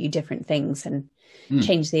show you different things and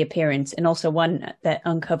change the appearance. And also one that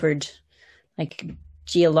uncovered like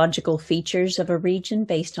geological features of a region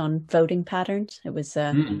based on voting patterns. It was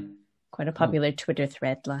quite a popular Twitter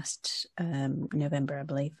thread last November, I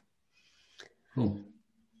believe. Cool.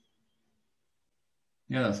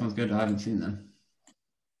 Yeah, that sounds good. I haven't seen them.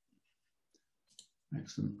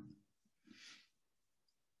 Excellent.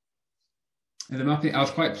 Yeah, the mapping, I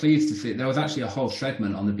was quite pleased to see, there was actually a whole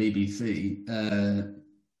segment on the BBC, I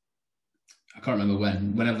can't remember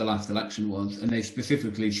whenever the last election was, and they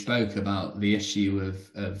specifically spoke about the issue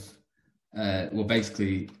of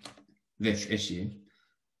basically this issue,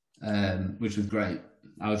 which was great.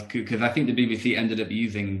 Because I think the BBC ended up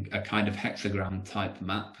using a kind of hexagram type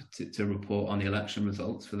map to report on the election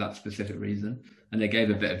results for that specific reason. And they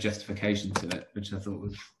gave a bit of justification to it, which I thought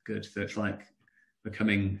was good. So it's like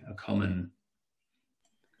becoming a common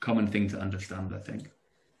thing to understand, I think.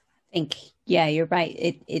 Yeah, you're right.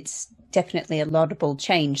 It's definitely a laudable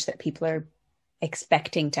change that people are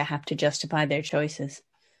expecting to have to justify their choices.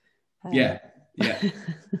 Yeah,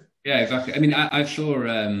 exactly. I mean, I saw,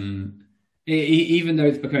 even though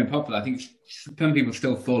it's becoming popular, I think some people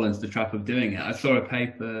still fall into the trap of doing it. I saw a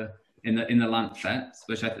paper in the Lancet,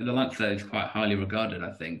 which the Lancet is quite highly regarded,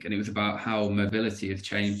 I think, and it was about how mobility has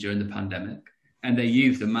changed during the pandemic. And they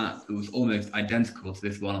used a map that was almost identical to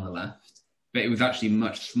this one on the left, but it was actually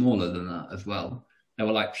much smaller than that as well. There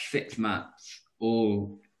were like 6 maps,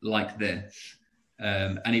 all like this.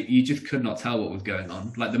 And you just could not tell what was going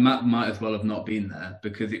on. Like the map might as well have not been there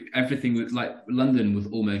because everything was like London was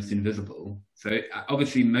almost invisible. So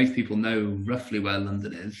obviously most people know roughly where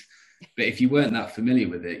London is, but if you weren't that familiar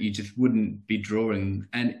with it, you just wouldn't be drawing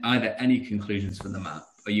either any conclusions from the map,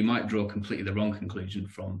 or you might draw completely the wrong conclusion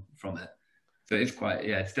from it. So it's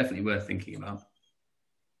it's definitely worth thinking about.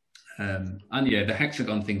 And yeah, the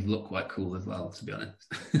hexagon things look quite cool as well, to be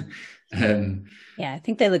honest. Yeah, I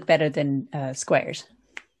think they look better than squares.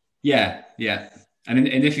 Yeah. And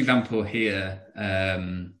in this example here,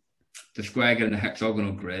 the square grid and the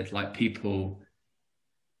hexagonal grid, like people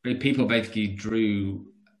basically drew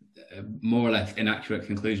more or less inaccurate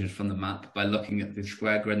conclusions from the map by looking at the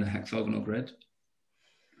square grid and the hexagonal grid,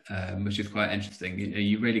 which is quite interesting.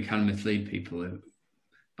 You really can mislead people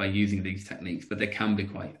by using these techniques, but they can be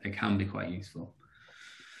quite useful.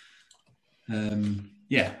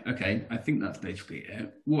 Yeah, okay. I think that's basically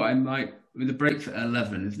it. The break's at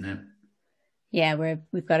 11, isn't it? Yeah,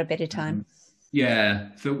 we've got a bit of time.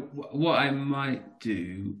 Yeah. So what I might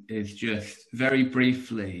do is just very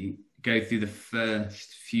briefly go through the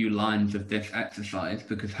first few lines of this exercise,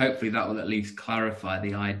 because hopefully that will at least clarify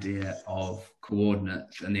the idea of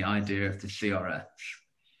coordinates and the idea of the CRS.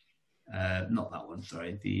 Not that one,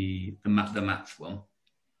 sorry, the maths one,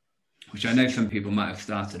 which I know some people might have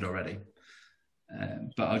started already.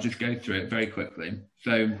 But I'll just go through it very quickly.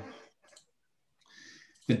 So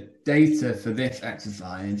the data for this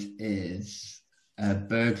exercise is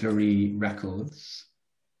burglary records,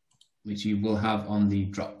 which you will have on the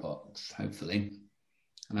Dropbox, hopefully.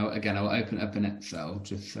 And I'll open it up in Excel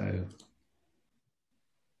just so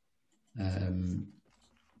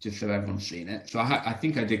everyone's seen it. So I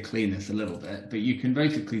think I did clean this a little bit, but you can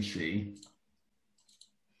basically see.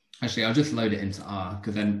 Actually, I'll just load it into R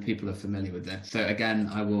because then people are familiar with this. So again,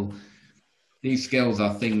 these skills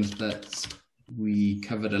are things that we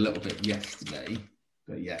covered a little bit yesterday.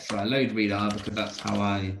 But yeah, so I load read R because that's how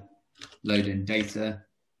I load in data.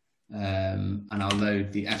 And I'll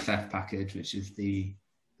load the SF package, which is the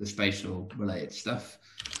spatial related stuff.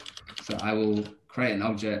 So I will create an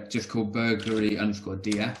object just called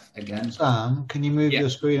burglary_df again. Sam, can you move your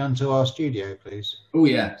screen onto our studio, please? Oh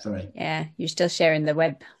yeah, sorry. Yeah, you're still sharing the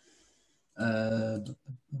web.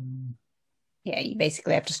 Yeah, you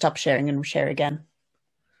basically have to stop sharing and share again.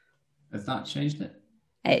 Has that changed it?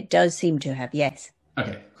 It does seem to have, yes.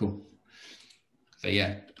 Okay, cool. So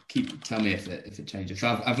yeah, tell me if it changes.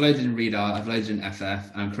 So I've loaded in reader, I've loaded in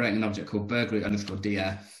FF, I'm creating an object called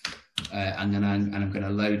burglary_df, and then I'm going to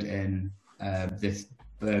load in this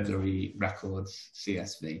burglary records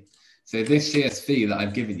CSV. So this CSV that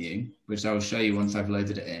I've given you, which I will show you once I've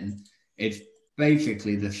loaded it in, it's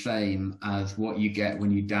basically the same as what you get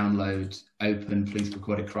when you download open police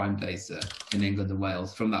recorded crime data in England and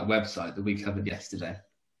Wales from that website that we covered yesterday.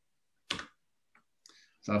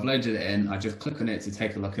 So I've loaded it in, I just click on it to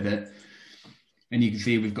take a look at it. And you can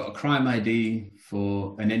see we've got a crime ID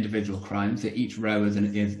for an individual crime. So each row is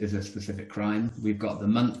a specific crime. We've got the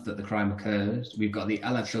month that the crime occurred. We've got the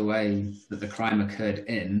LSOA that the crime occurred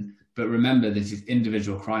in. But remember, this is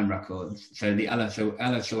individual crime records. So the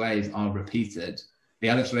LSOAs are repeated. The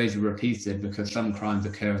LSOAs are repeated because some crimes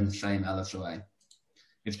occur in the same LSOA.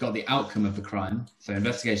 It's got the outcome of the crime. So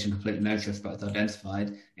investigation complete, no suspect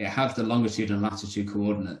identified. It has the longitude and latitude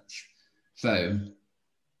coordinates.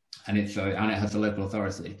 And it has the local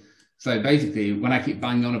authority. So basically, when I keep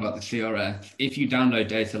banging on about the CRF, if you download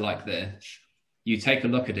data like this, you take a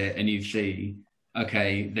look at it and you see,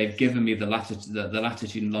 okay, they've given me the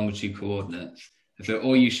latitude and longitude coordinates. So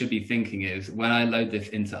all you should be thinking is, when I load this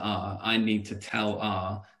into R, I need to tell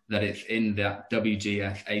R that it's in that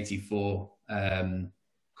WGS 84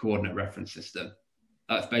 coordinate reference system.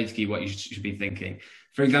 That's basically what you should be thinking.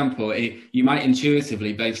 For example, you might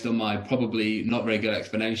intuitively, based on my probably not very good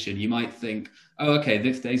explanation, you might think, oh, okay,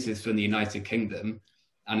 this data is from the United Kingdom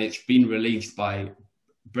and it's been released by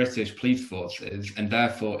British police forces and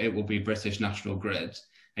therefore it will be British National Grid.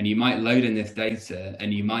 And you might load in this data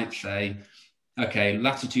and you might say, okay,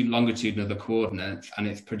 latitude, longitude are the coordinates and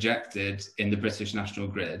it's projected in the British National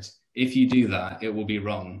Grid. If you do that, it will be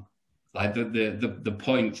wrong. Like the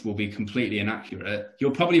points will be completely inaccurate.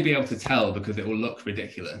 You'll probably be able to tell because it will look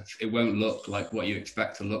ridiculous. It won't look like what you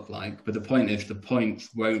expect to look like. But the point is the points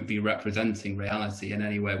won't be representing reality in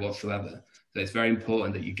any way whatsoever. So it's very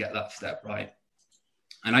important that you get that step right.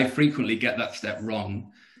 And I frequently get that step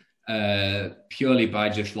wrong purely by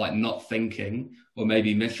just like not thinking or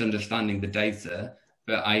maybe misunderstanding the data.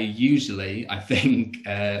 But I usually, I think,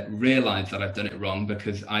 realize that I've done it wrong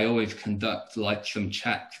because I always conduct like some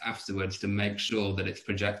checks afterwards to make sure that it's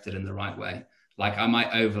projected in the right way. Like I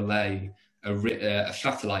might overlay a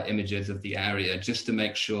satellite images of the area just to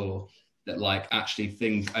make sure that like actually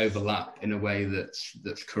things overlap in a way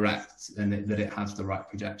that's correct and that it has the right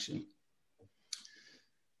projection.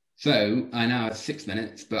 So I now have 6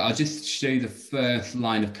 minutes, but I'll just show you the first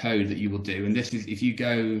line of code that you will do. And this is, if you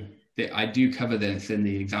go, I do cover this in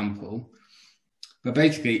the example, but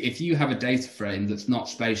basically if you have a data frame that's not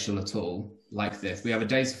spatial at all, like this, we have a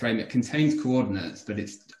data frame, it contains coordinates, but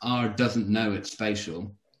R doesn't know it's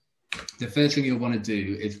spatial. The first thing you'll want to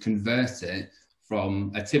do is convert it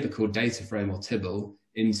from a typical data frame or tibble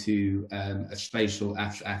into a spatial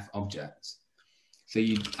FF object. So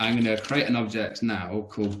I'm going to create an object now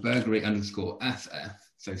called burglary_FF.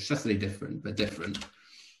 So subtly different, but different.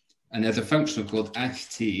 And there's a function called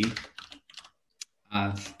st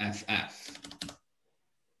as FF.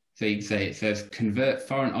 So you can say it says convert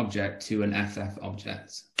foreign object to an FF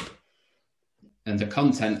object. And the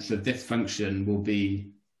contents of this function will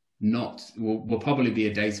be will probably be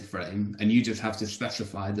a data frame, and you just have to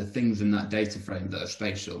specify the things in that data frame that are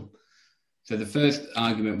spatial. So the first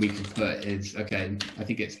argument we can put is, okay, I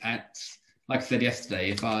think it's X. Like I said yesterday,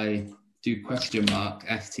 if I do !st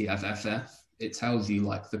as FF, it tells you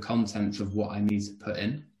like the contents of what I need to put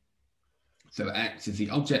in. So X is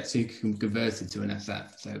the object, so you can convert it to an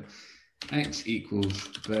FF. So X equals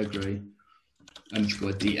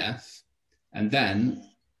burglary_df. And then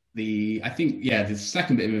the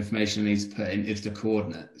second bit of information I need to put in is the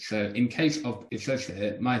coordinate. So in case of, it says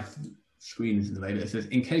here, my screen is in the way, but it says,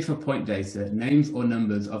 in case of point data, names or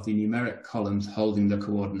numbers of the numeric columns holding the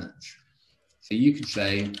coordinates. So you could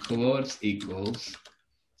say coords equals,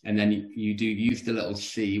 and then you do use the little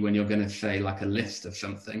C when you're going to say like a list of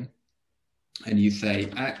something. And you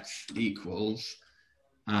say X equals,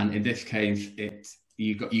 and in this case,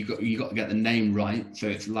 you got to get the name right. So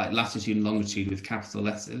it's like latitude and longitude with capital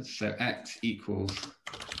letters. So X equals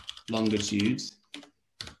longitude,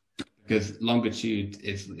 because longitude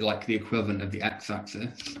is like the equivalent of the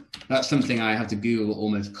x-axis. That's something I have to Google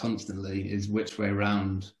almost constantly, is which way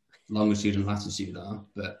around longitude and latitude are.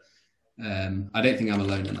 But I don't think I'm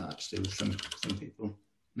alone in that, actually, with some people.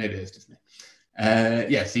 Maybe it's just me.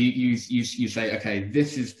 Yeah, so you say, okay,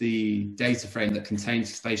 this is the data frame that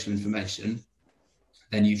contains spatial information.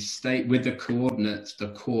 Then you state with the coordinates, the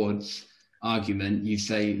chords argument, you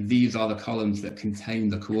say, these are the columns that contain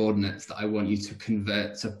the coordinates that I want you to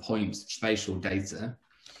convert to point spatial data.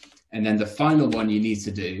 And then the final one you need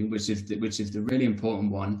to do, which is the really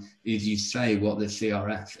important one, is you say what the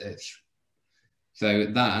CRF is. So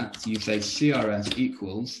that you say CRF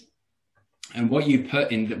equals, and what you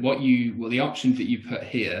put in, the options that you put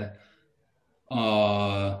here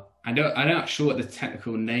are, I'm not sure what the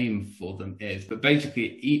technical name for them is, but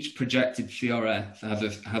basically each projected CRF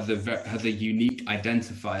has a unique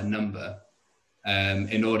identifier number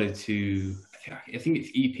in order to, I think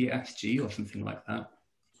it's EPSG or something like that.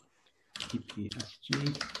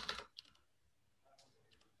 EPSG.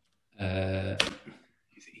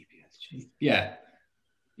 Is it EPSG? Yeah.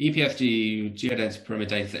 EPSG geodensity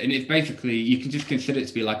perimeter data, and it's basically, you can just consider it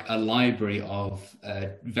to be like a library of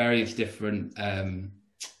various different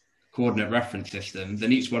coordinate reference systems,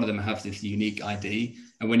 and each one of them has this unique ID.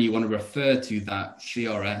 And when you want to refer to that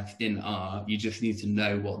CRF in R, you just need to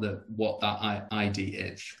know what that ID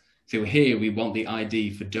is. So here we want the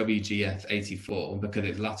ID for WGF84 because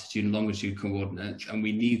it's latitude and longitude coordinates, and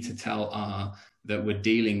we need to tell R that we're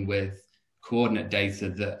dealing with coordinate data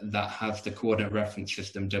that has the coordinate reference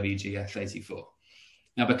system WGF84.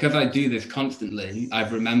 Now, because I do this constantly,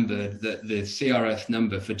 I've remembered that the CRS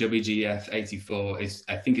number for WGF84 is,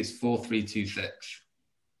 I think it's 4326.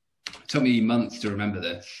 It took me months to remember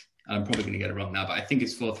this. I'm probably going to get it wrong now, but I think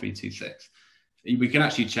it's 4326. We can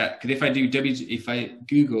actually check, because if I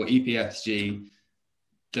Google EPSG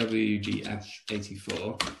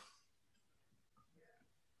WGF84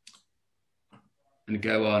 and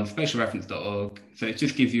go on spatialreference.org, so it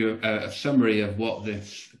just gives you a summary of what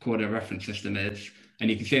this coordinate reference system is. And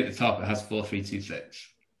you can see at the top, it has 4326.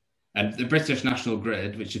 And the British National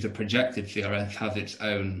Grid, which is a projected CRS, has its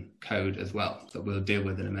own code as well that we'll deal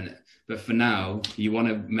with in a minute. But for now, you want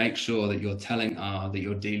to make sure that you're telling R that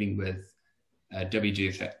you're dealing with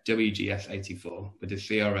WGS84 with the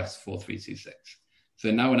CRS 4326. So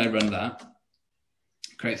now when I run that,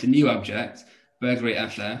 it creates a new object, Burglary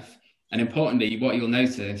SF. And importantly, what you'll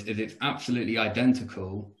notice is it's absolutely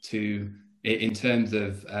identical to, in terms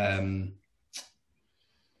of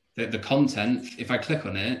the content. If I click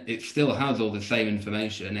on it, it still has all the same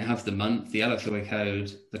information. It has the month, the LSOA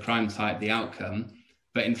code, the crime type, the outcome.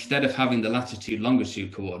 But instead of having the latitude,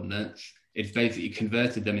 longitude coordinates, it's basically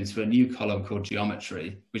converted them into a new column called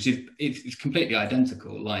geometry, which is it's completely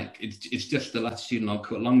identical. Like it's just the latitude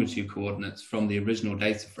and longitude coordinates from the original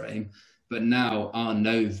data frame. But now R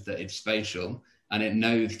knows that it's spatial, and it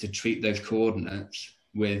knows to treat those coordinates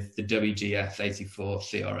with the WGS84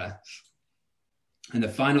 CRS. And the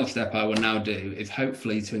final step I will now do is,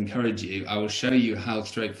 hopefully to encourage you, I will show you how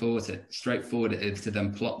straightforward it is to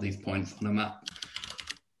then plot these points on a map.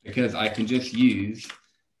 Because I can just use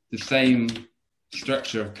the same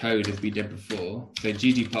structure of code as we did before. So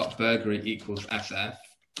ggplot burglary equals SF.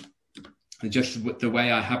 And just the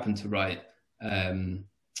way I happen to write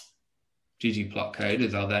ggplot code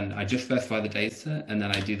is I just specify the data, and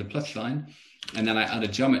then I do the plus sign, and then I add a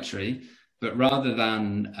geometry. But rather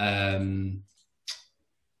than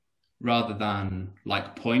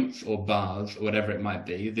like points or bars or whatever it might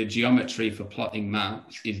be, the geometry for plotting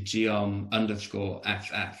maps is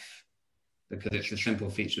geom_ff, because it's a simple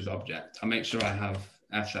features object. I'll make sure I have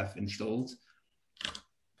SF installed.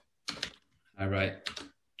 I write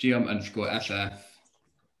geom_ff.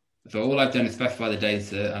 So all I've done is specify the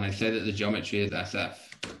data, and I say that the geometry is SF.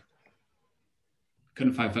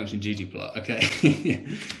 Couldn't find function ggplot. Okay.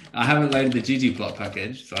 I haven't loaded the ggplot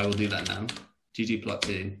package, so I will do that now.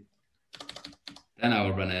 ggplot2. Then I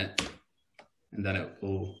will run it, and then it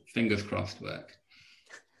will, fingers crossed, work.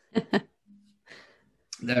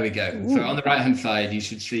 There we go. Ooh. So on the right-hand side, you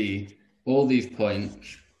should see all these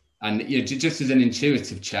points. And just as an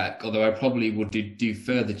intuitive check, although I probably would do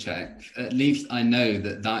further checks, at least I know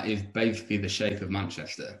that that is basically the shape of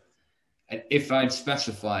Manchester. And if I'd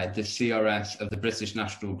specified the CRS of the British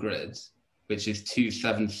National Grid, which is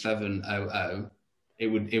 27700,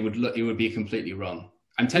 it would be completely wrong.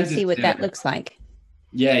 I'm tempted to see what that looks like.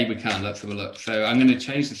 Yeah, we can. Let's have a look. So I'm going to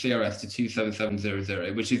change the CRS to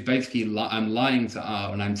 27700, which is basically I'm lying to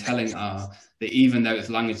R, and I'm telling R that even though it's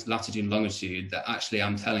latitude and longitude, that actually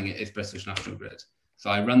I'm telling it it's British National Grid. So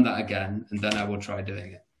I run that again, and then I will try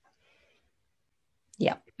doing it.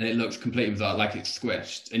 Yeah. And it looks completely bizarre, like it's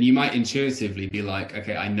squished. And you might intuitively be like,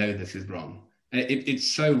 okay, I know this is wrong. It's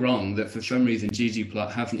so wrong that for some reason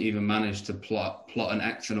ggplot hasn't even managed to plot an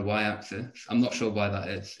X and a Y axis. I'm not sure why that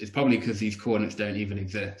is. It's probably because these coordinates don't even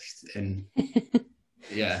exist in,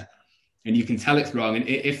 yeah. And you can tell it's wrong. And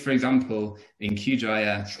if, for example, in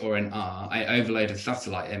QGIS or in R, I overlaid a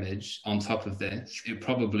satellite image on top of this, it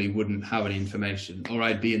probably wouldn't have any information, or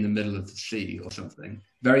I'd be in the middle of the sea or something.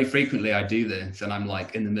 Very frequently I do this and I'm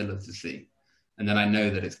like in the middle of the sea, and then I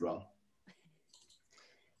know that it's wrong.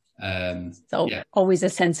 So always a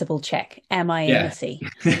sensible check. Am I in the sea?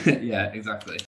 Yeah, exactly.